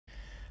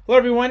Hello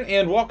everyone,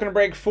 and welcome to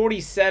break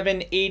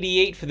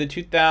 4788 for the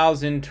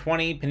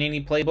 2020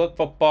 Panini Playbook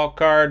football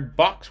card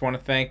box. Want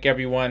to thank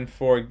everyone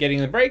for getting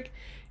the break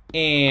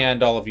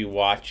and all of you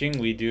watching.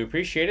 We do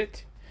appreciate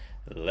it.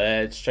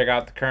 Let's check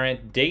out the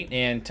current date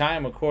and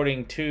time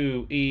according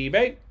to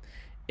eBay.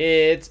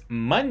 It's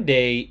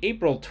Monday,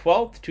 April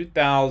 12th,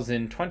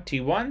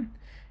 2021.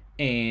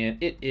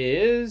 And it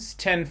is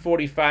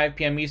 10:45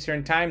 p.m.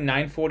 Eastern Time,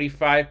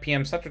 9:45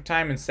 p.m. Central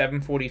Time, and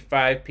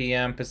 7:45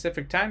 p.m.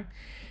 Pacific Time.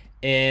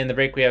 In the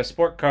break, we have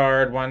Sport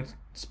Card 1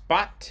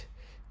 spot,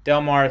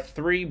 Delmar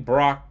 3,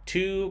 Brock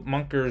 2,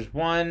 Munkers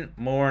 1,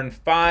 Morin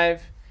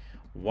 5,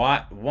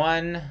 Watt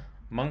 1,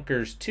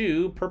 Munkers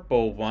 2,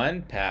 Purple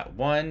 1, Pat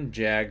 1,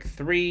 Jag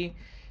 3,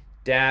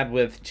 Dad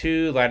with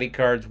 2, Laddie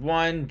Cards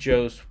 1,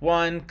 Jose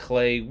 1,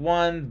 Clay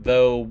 1,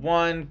 Though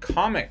 1,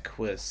 Comic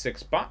with 6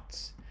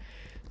 spots.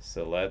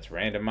 So let's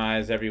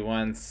randomize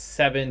everyone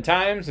 7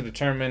 times to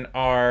determine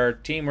our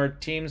team or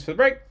teams for the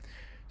break.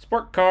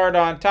 Sport Card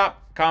on top,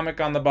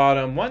 Comic on the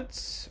bottom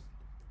once,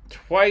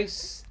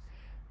 twice,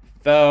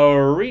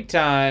 3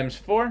 times,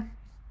 4,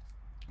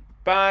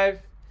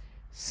 5,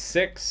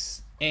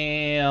 6,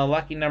 and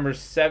lucky number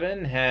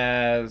 7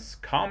 has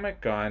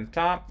Comic on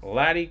top,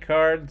 Laddie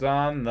Cards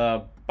on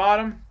the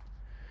bottom.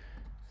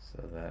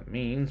 So that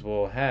means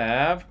we'll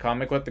have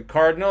Comic with the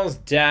Cardinals,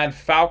 Dad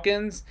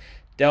Falcons,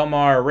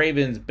 Delmar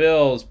Ravens,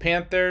 Bills,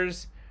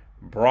 Panthers,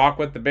 Brock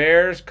with the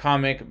Bears,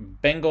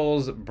 Comic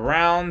Bengals,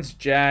 Browns,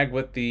 Jag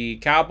with the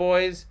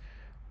Cowboys,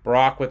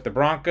 Brock with the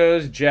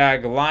Broncos,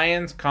 Jag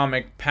Lions,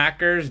 Comic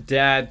Packers,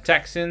 Dad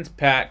Texans,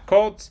 Pat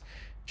Colts,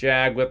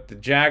 Jag with the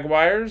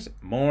Jaguars,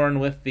 Morn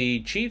with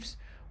the Chiefs,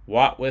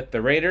 Watt with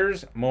the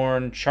Raiders,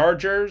 Morn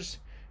Chargers,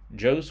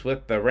 Jose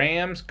with the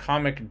Rams,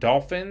 Comic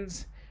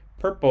Dolphins,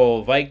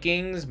 Purple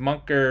Vikings,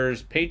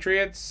 Munkers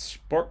Patriots,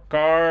 Sport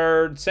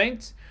Card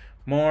Saints,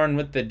 Morn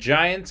with the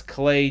Giants,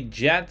 Clay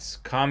Jets,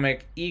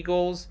 Comic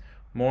Eagles,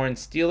 Morn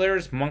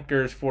Steelers,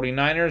 Munkers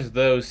 49ers,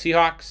 those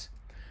Seahawks,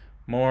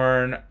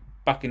 Morn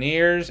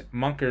Buccaneers,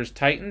 Munkers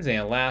Titans,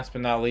 and last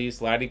but not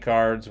least, Laddie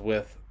Cards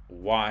with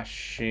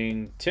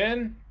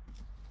Washington.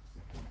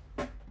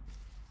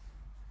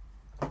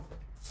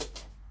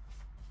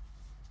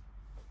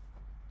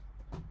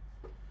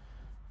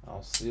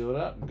 I'll seal it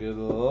up. Good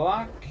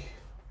luck.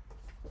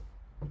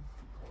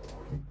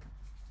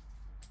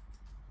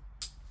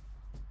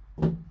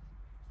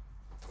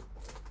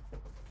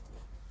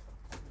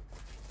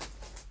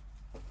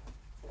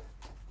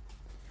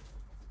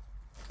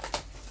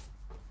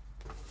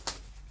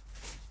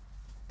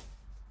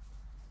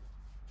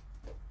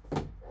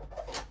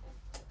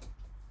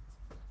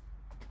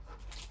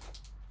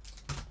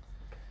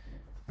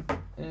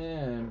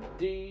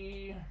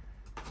 Empty.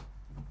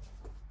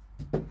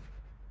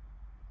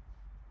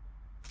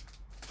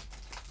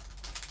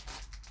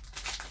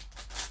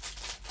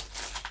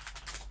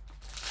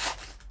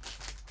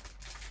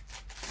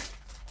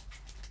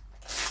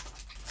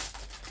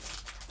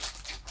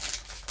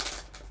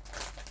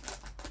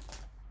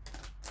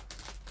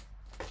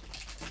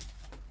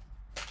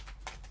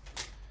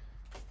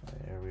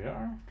 There we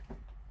are.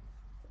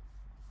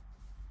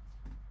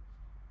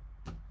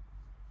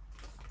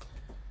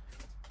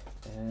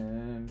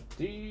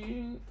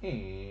 Empty,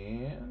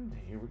 and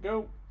here we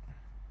go.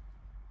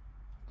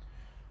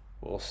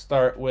 We'll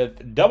start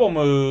with double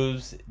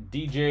moves.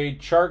 DJ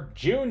Chark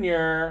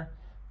Jr.,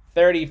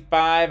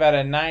 35 out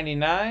of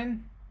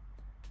 99,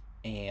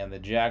 and the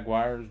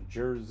Jaguars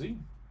jersey.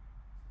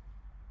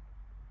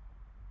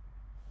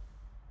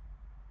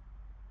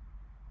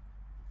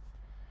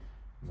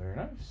 Very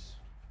nice.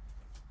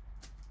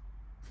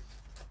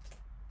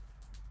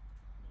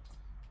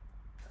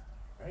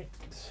 All right.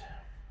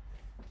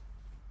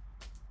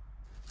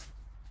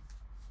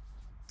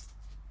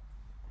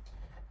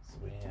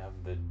 We have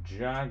the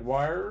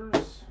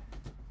Jaguars.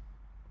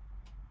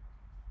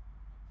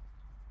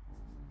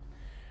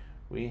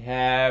 We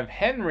have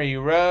Henry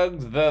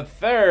Ruggs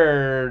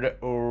III,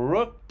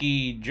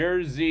 rookie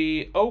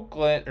jersey,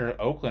 Oakland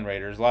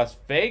Raiders, Las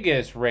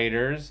Vegas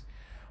Raiders,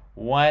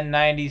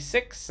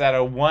 196 out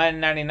of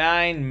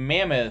 199,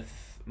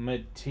 Mammoth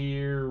Materials.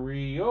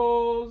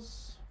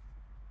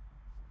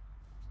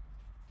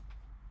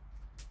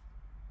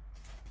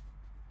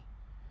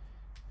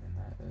 And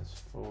that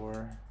is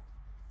for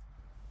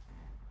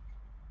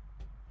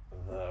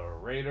the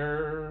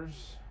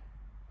Raiders.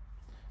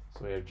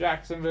 So we have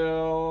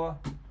Jacksonville,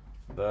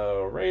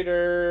 the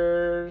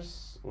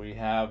Raiders. We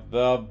have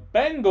the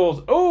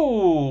Bengals.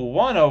 Ooh,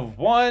 1 of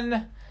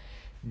 1.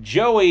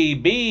 Joey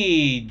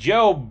B.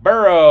 Joe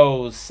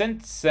Burrow,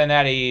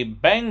 Cincinnati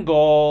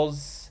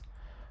Bengals.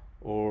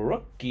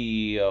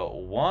 Rookie,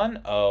 1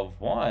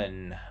 of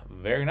 1.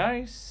 Very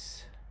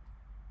nice.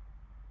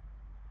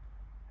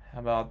 How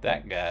about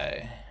that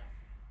guy?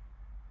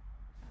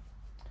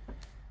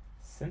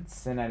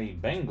 Cincinnati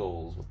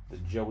Bengals with the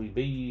Joey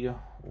B,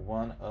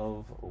 1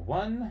 of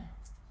 1.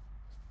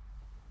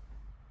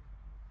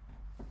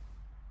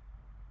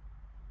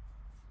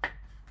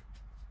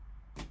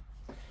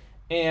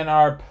 And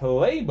our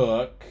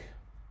playbook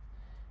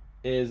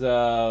is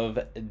of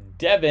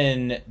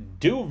Devin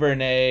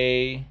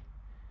Duvernay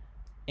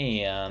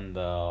and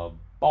the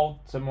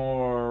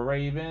Baltimore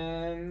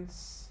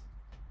Ravens.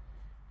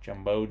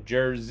 Jumbo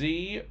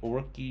jersey,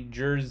 rookie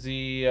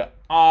jersey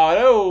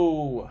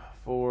auto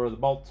for the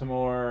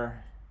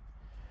Baltimore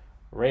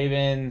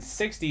Ravens.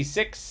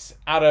 66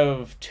 out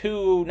of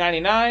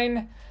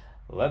 299.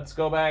 Let's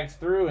go back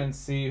through and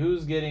see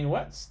who's getting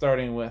what,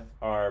 starting with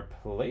our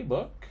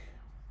playbook.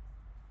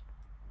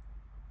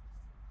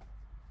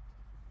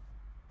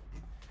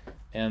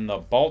 And the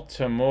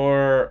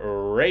Baltimore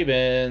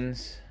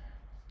Ravens.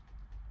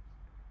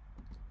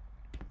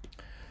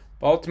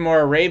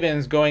 Baltimore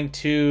Ravens going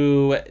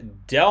to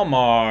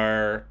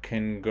Delmar.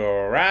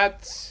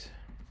 Congrats.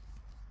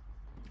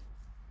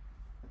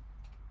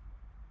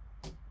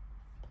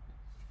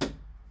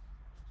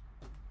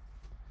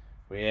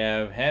 We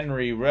have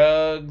Henry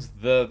Ruggs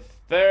the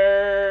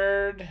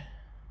third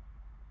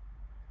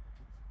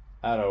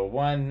out of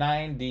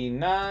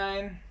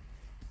 199.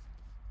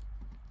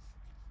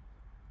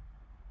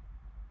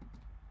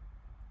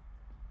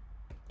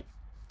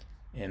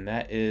 And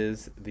that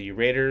is the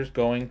Raiders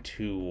going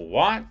to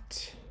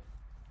Watt.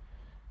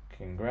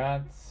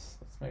 Congrats.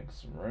 Let's make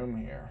some room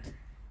here.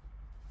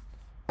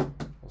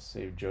 We'll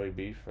save Joey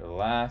B for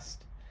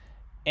last.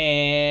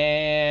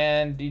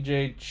 And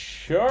DJ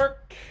Chark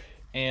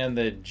and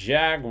the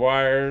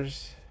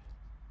Jaguars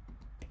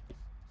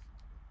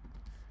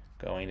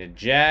going to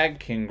Jag.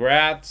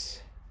 Congrats.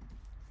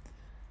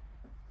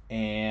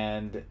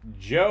 And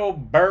Joe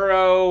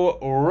Burrow,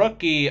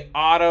 rookie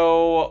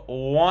auto,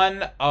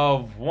 1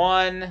 of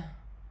 1.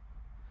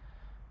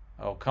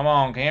 Oh, come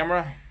on,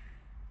 camera.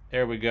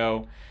 There we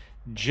go.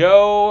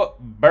 Joe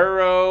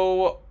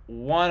Burrow,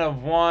 1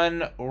 of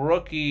 1,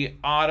 rookie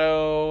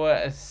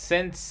auto,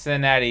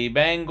 Cincinnati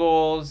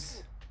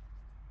Bengals.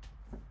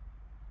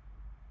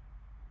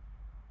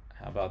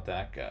 How about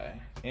that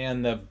guy?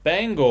 And the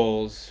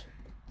Bengals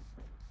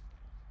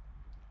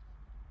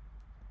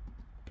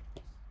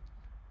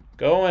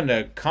going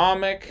to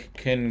comic.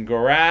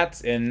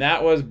 Congrats. And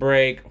that was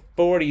break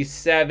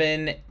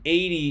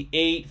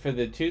 4788 for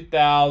the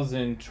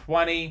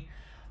 2020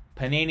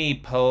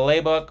 Panini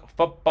Playbook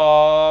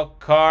football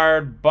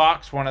card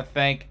box. Want to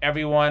thank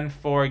everyone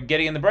for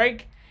getting in the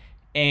break.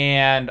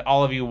 And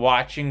all of you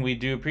watching, we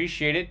do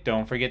appreciate it.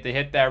 Don't forget to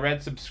hit that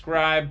red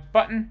subscribe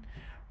button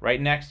right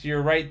next to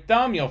your right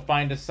thumb. You'll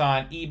find us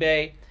on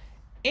eBay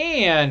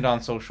and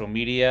on social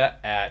media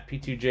at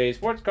P2J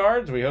Sports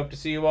Cards. We hope to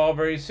see you all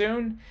very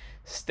soon.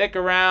 Stick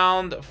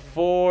around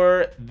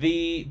for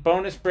the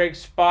bonus break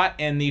spot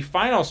and the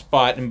final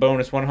spot in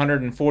bonus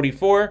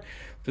 144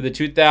 for the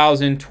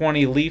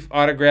 2020 Leaf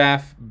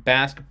Autograph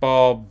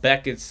Basketball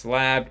Beckett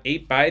Slab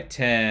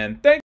 8x10. Thanks.